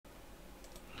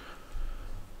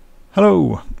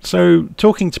Hello. So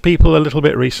talking to people a little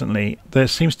bit recently, there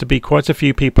seems to be quite a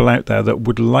few people out there that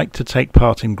would like to take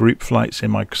part in group flights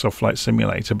in Microsoft Flight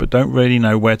Simulator but don't really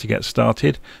know where to get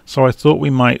started. So I thought we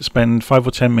might spend 5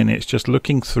 or 10 minutes just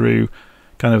looking through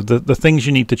kind of the things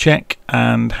you need to check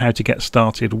and how to get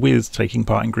started with taking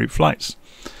part in group flights.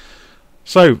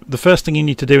 So the first thing you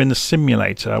need to do in the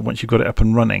simulator once you've got it up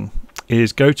and running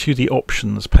is go to the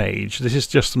options page. This is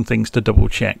just some things to double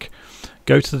check.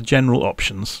 Go to the general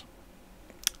options.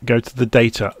 Go to the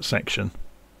data section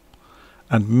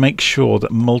and make sure that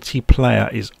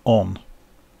multiplayer is on.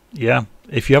 Yeah,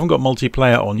 if you haven't got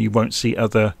multiplayer on, you won't see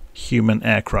other human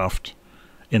aircraft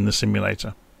in the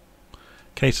simulator.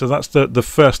 Okay, so that's the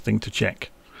first thing to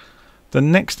check. The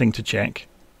next thing to check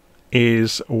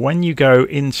is when you go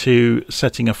into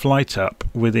setting a flight up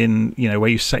within, where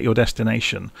you set your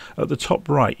destination, at the top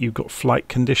right you've got flight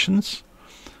conditions.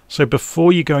 So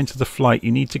before you go into the flight,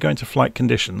 you need to go into flight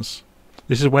conditions.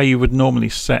 This is where you would normally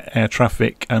set air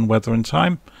traffic and weather and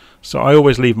time. So I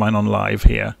always leave mine on live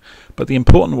here. But the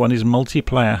important one is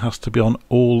multiplayer has to be on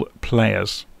all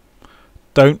players.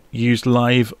 Don't use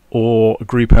live or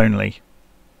group only.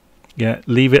 Yeah,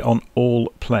 leave it on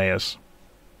all players.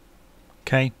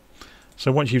 Okay.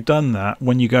 So once you've done that,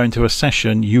 when you go into a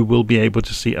session, you will be able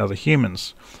to see other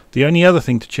humans. The only other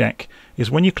thing to check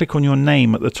is when you click on your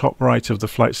name at the top right of the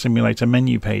Flight Simulator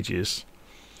menu pages,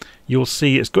 you'll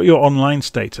see it's got your online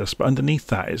status, but underneath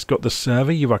that it's got the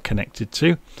server you are connected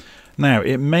to. Now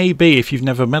it may be, if you've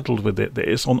never meddled with it, that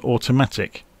it's on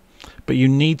automatic, but you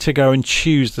need to go and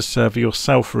choose the server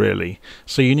yourself really.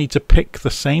 So you need to pick the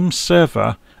same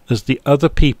server as the other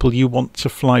people you want to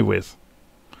fly with.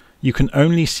 You can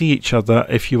only see each other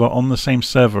if you are on the same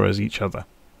server as each other.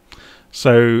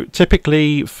 So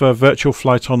typically for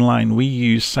VirtualFlight.Online we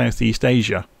use Southeast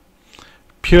Asia,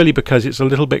 purely because it's a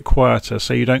little bit quieter,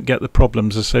 so you don't get the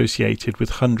problems associated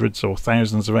with hundreds or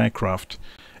thousands of aircraft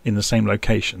in the same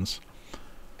locations.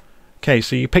 Okay,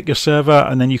 so you pick your server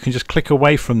and then you can just click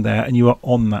away from there and you are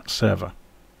on that server.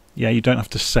 Yeah, you don't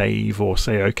have to save or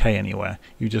say OK anywhere.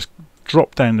 You just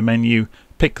drop down the menu,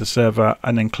 pick the server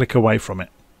and then click away from it.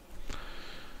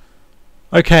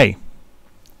 Okay,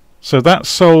 so that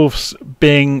solves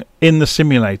being in the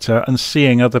simulator and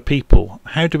seeing other people.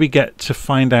 How do we get to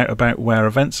find out about where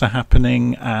events are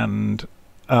happening and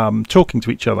talking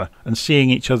to each other and seeing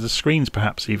each other's screens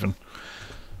perhaps even?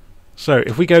 So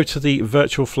if we go to the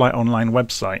VirtualFlight.Online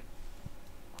website,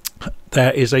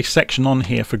 there is a section on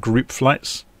here for group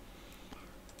flights.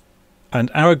 And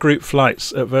our group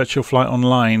flights at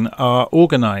VirtualFlight.Online are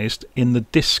organized in the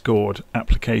Discord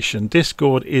application.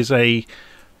 Discord is a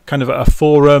kind of a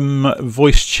forum,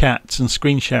 voice chats and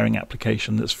screen sharing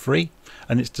application that's free,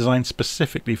 and it's designed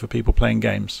specifically for people playing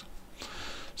games.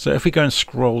 So if we go and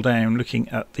scroll down looking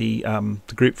at the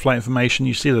group flight information,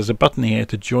 you see there's a button here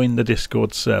to join the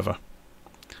Discord server.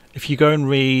 If you go and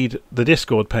read the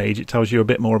Discord page, it tells you a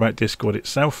bit more about Discord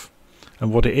itself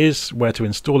and what it is, where to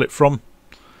install it from.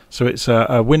 So it's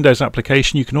a Windows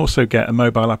application. You can also get a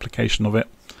mobile application of it.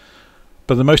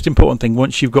 But the most important thing,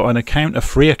 once you've got an account, a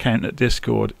free account at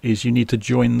Discord, is you need to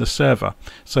join the server.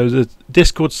 So the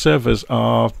Discord servers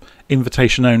are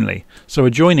invitation only. So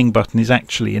a joining button is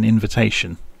actually an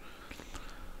invitation.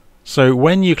 So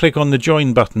when you click on the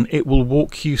join button, it will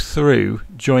walk you through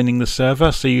joining the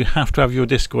server. So you have to have your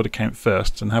Discord account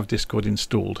first and have Discord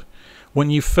installed. When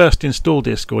you first install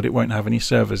Discord, it won't have any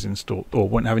servers installed or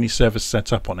won't have any servers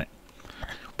set up on it.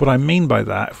 What I mean by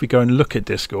that, if we go and look at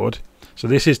Discord, so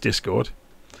this is Discord.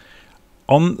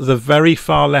 On the very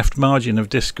far left margin of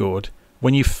Discord,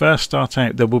 when you first start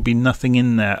out, there will be nothing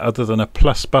in there other than a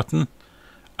plus button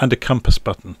and a compass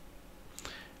button.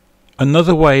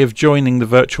 Another way of joining the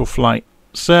Virtual Flight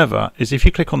server is if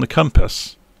you click on the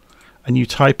compass and you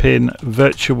type in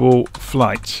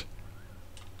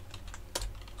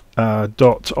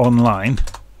VirtualFlight.Online.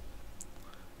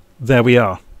 There we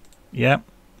are. Yeah.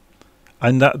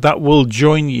 And that will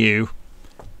join you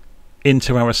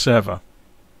into our server.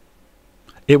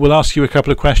 It will ask you a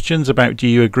couple of questions about do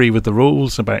you agree with the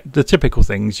rules, about the typical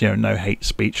things, no hate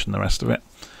speech and the rest of it.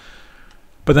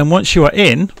 But then once you are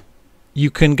in, you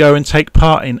can go and take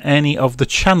part in any of the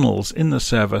channels in the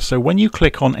server. So when you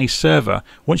click on a server,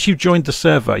 once you've joined the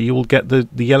server, you will get the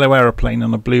yellow aeroplane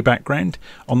on a blue background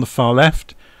on the far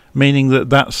left, meaning that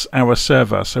that's our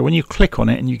server. So when you click on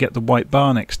it and you get the white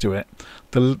bar next to it,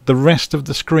 the rest of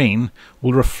the screen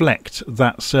will reflect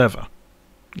that server.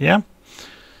 Yeah?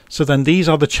 So then these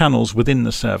are the channels within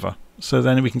the server. So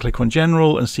then we can click on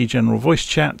general and see general voice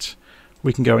chat.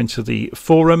 We can go into the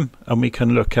forum and we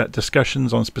can look at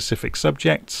discussions on specific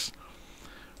subjects.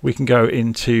 We can go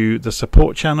into the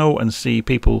support channel and see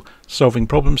people solving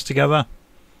problems together.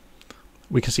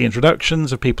 We can see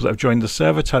introductions of people that have joined the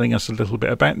server telling us a little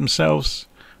bit about themselves.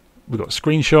 We've got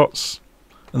screenshots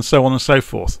and so on and so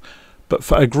forth. But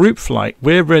for a group flight,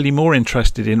 we're really more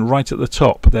interested in right at the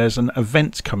top. There's an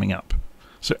event coming up.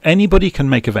 So anybody can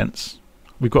make events.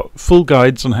 We've got full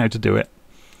guides on how to do it.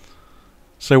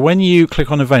 So when you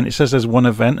click on event, it says there's one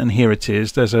event, and here it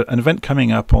is. There's an event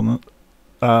coming up on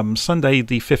Sunday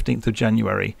the 15th of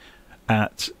January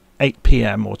at 8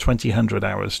 PM or 2000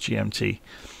 hours GMT.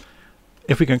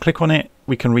 If we can click on it,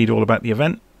 we can read all about the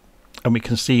event, and we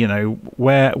can see, you know,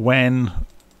 where, when,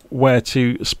 where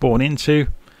to spawn into,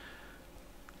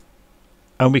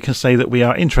 and we can say that we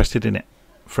are interested in it,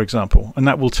 for example, and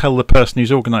that will tell the person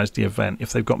who's organised the event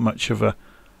if they've got much of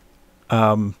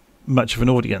an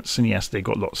audience. And yes, they've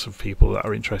got lots of people that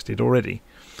are interested already.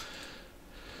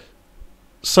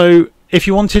 So if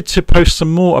you wanted to post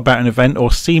some more about an event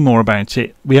or see more about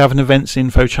it, we have an events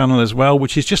info channel as well,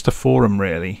 which is just a forum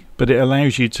really, but it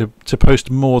allows you to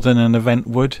post more than an event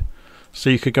would. So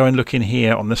you could go and look in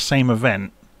here on the same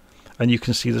event and you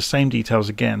can see the same details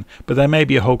again, but there may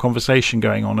be a whole conversation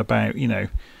going on about, you know,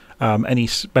 any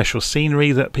special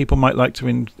scenery that people might like to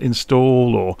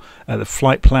install, or the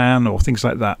flight plan, or things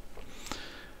like that.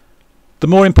 The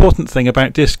more important thing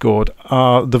about Discord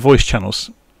are the voice channels.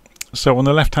 So on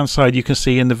the left hand side you can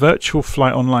see in the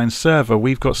VirtualFlight.Online server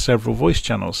we've got several voice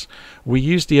channels. We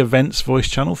use the events voice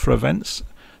channel for events.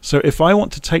 So if I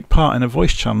want to take part in a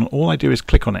voice channel, all I do is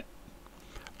click on it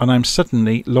and I'm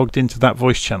suddenly logged into that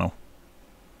voice channel.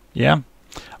 Yeah,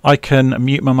 I can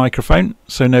mute my microphone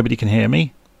so nobody can hear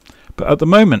me, but at the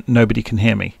moment nobody can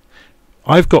hear me.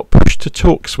 I've got push to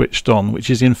talk switched on, which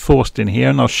is enforced in here,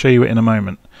 and I'll show you it in a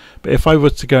moment. But if I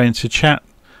was to go into chat,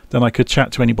 then I could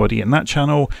chat to anybody in that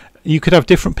channel. You could have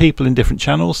different people in different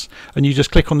channels, and you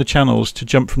just click on the channels to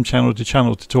jump from channel to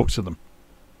channel to talk to them.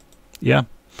 Yeah,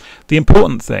 the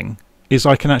important thing is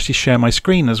I can actually share my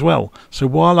screen as well. So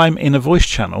while I'm in a voice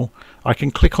channel, I can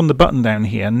click on the button down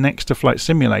here next to Flight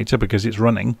Simulator because it's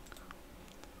running.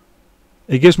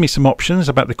 It gives me some options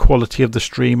about the quality of the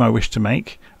stream I wish to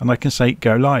make, and I can say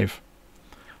go live.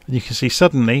 And you can see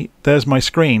suddenly there's my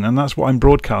screen, and that's what I'm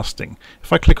broadcasting.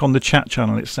 If I click on the chat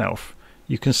channel itself,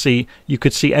 you could see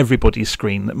everybody's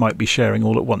screen that might be sharing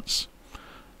all at once.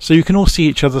 So you can all see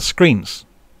each other's screens,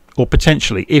 or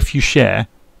potentially if you share,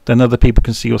 then other people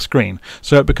can see your screen.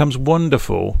 So it becomes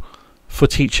wonderful for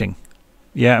teaching,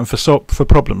 yeah, and for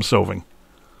problem solving.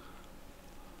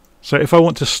 So if I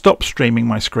want to stop streaming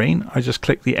my screen, I just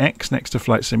click the X next to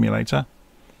Flight Simulator,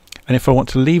 and if I want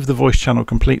to leave the voice channel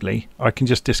completely, I can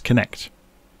just disconnect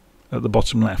at the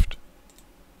bottom left.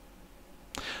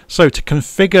 So to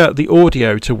configure the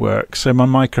audio to work so my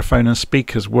microphone and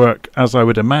speakers work as I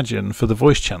would imagine for the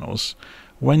voice channels,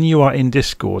 when you are in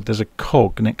Discord there's a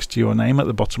cog next to your name at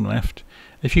the bottom left.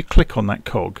 If you click on that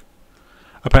cog,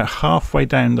 about halfway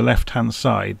down the left hand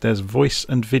side there's voice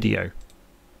and video.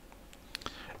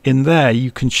 In there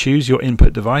you can choose your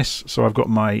input device. So I've got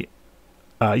my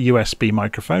USB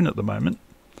microphone at the moment,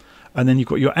 and then you've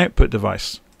got your output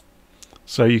device.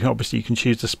 So you can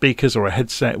choose the speakers or a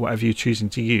headset, whatever you're choosing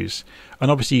to use,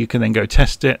 and obviously you can then go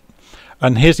test it.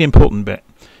 And here's the important bit: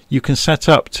 you can set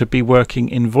up to be working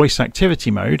in voice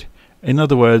activity mode. In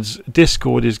other words,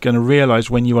 Discord is going to realize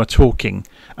when you are talking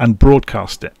and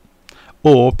broadcast it,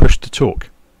 or push to talk.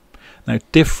 Now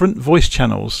different voice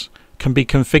channels can be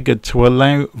configured to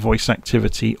allow voice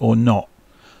activity or not.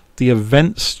 The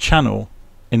events channel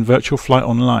in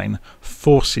VirtualFlight.Online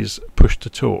forces push to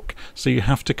talk, so you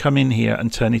have to come in here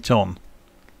and turn it on.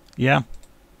 Yeah,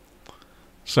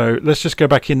 so let's just go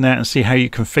back in there and see how you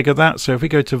configure that. So if we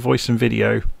go to voice and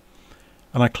video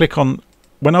and I click on,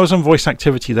 when I was on voice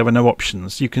activity there were no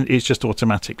options. It's just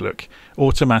automatic. Look,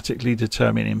 automatically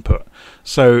determine input.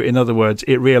 So in other words,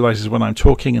 it realizes when I'm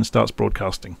talking and starts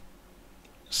broadcasting.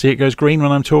 See, it goes green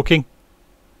when I'm talking.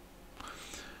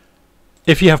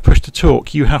 If you have push to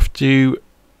talk, you have to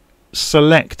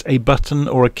select a button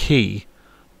or a key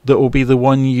that will be the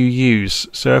one you use.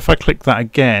 So if I click that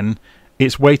again,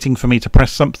 it's waiting for me to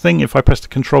press something. If I press the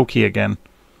control key again,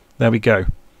 there we go.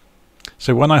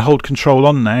 So when I hold control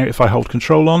on now, if I hold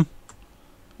control on,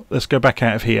 let's go back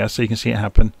out of here so you can see it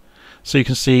happen. So you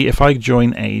can see if I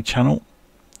join a channel,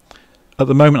 at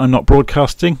the moment I'm not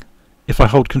broadcasting. If I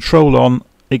hold control on,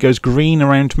 it goes green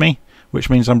around me, which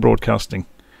means I'm broadcasting.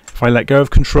 If I let go of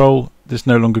control, there's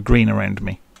no longer green around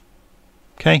me.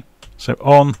 Okay, so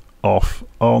on, off,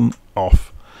 on,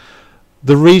 off.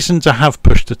 The reason to have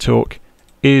push to talk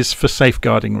is for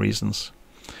safeguarding reasons.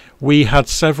 We had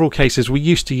several cases. We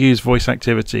used to use voice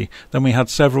activity. Then we had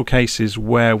several cases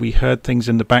where we heard things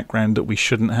in the background that we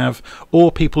shouldn't have,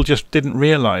 or people just didn't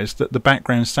realize that the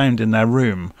background sound in their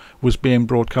room was being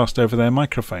broadcast over their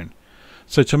microphone.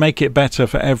 So to make it better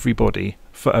for everybody,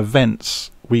 for events,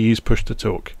 we use push to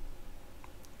talk.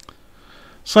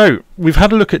 So we've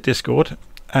had a look at Discord,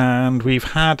 and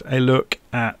we've had a look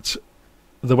at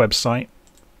the website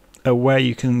where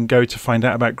you can go to find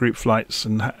out about group flights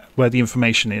and where the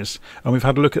information is, and we've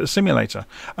had a look at the simulator,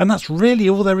 and that's really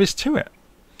all there is to it.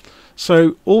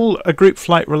 So all a group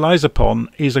flight relies upon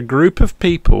is a group of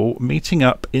people meeting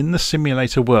up in the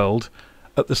simulator world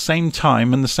at the same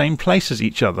time and the same place as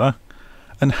each other,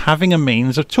 and having a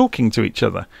means of talking to each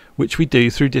other, which we do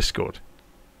through Discord.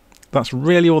 That's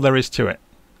really all there is to it.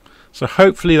 So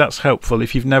hopefully that's helpful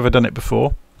if you've never done it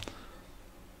before.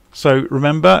 So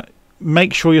remember,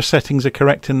 make sure your settings are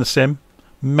correct in the sim.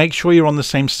 Make sure you're on the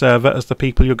same server as the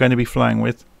people you're going to be flying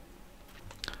with.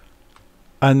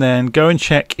 And then go and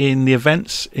check in the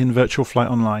events in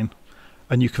VirtualFlight.Online,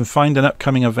 and you can find an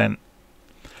upcoming event.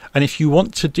 And if you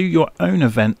want to do your own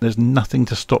event, there's nothing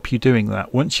to stop you doing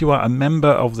that. Once you are a member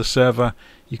of the server,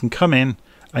 you can come in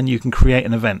and you can create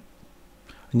an event.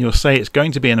 And you'll say it's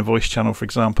going to be in a voice channel, for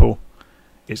example.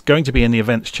 It's going to be in the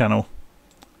events channel.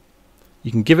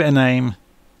 You can give it a name,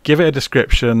 give it a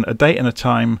description, a date and a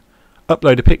time,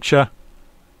 upload a picture,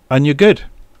 and you're good.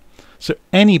 So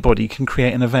anybody can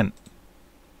create an event.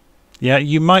 Yeah,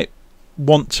 you might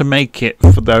want to make it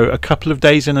for a couple of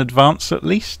days in advance at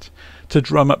least, to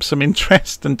drum up some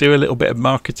interest and do a little bit of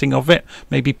marketing of it.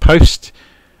 Maybe post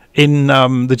in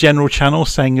the general channel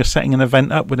saying you're setting an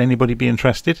event up. Would anybody be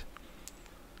interested?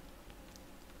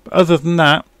 But other than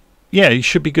that, yeah, you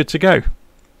should be good to go.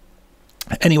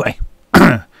 Anyway,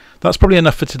 that's probably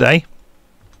enough for today.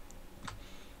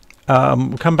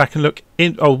 We'll come back and look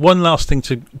in. Oh, one last thing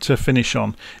to finish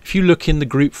on. If you look in the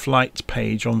group flight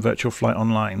page on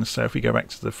VirtualFlight.Online, so if we go back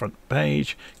to the front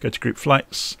page, go to group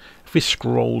flights, if we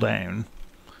scroll down,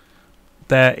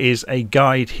 there is a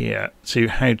guide here to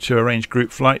how to arrange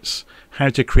group flights, how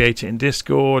to create it in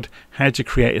Discord, how to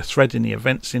create a thread in the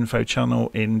events info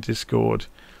channel in Discord,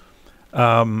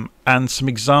 and some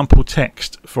example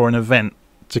text for an event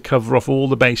to cover off all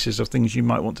the bases of things you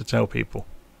might want to tell people.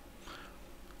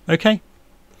 Okay,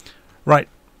 right,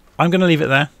 I'm going to leave it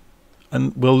there,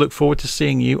 and we'll look forward to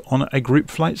seeing you on a group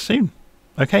flight soon.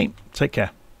 Okay, take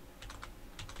care.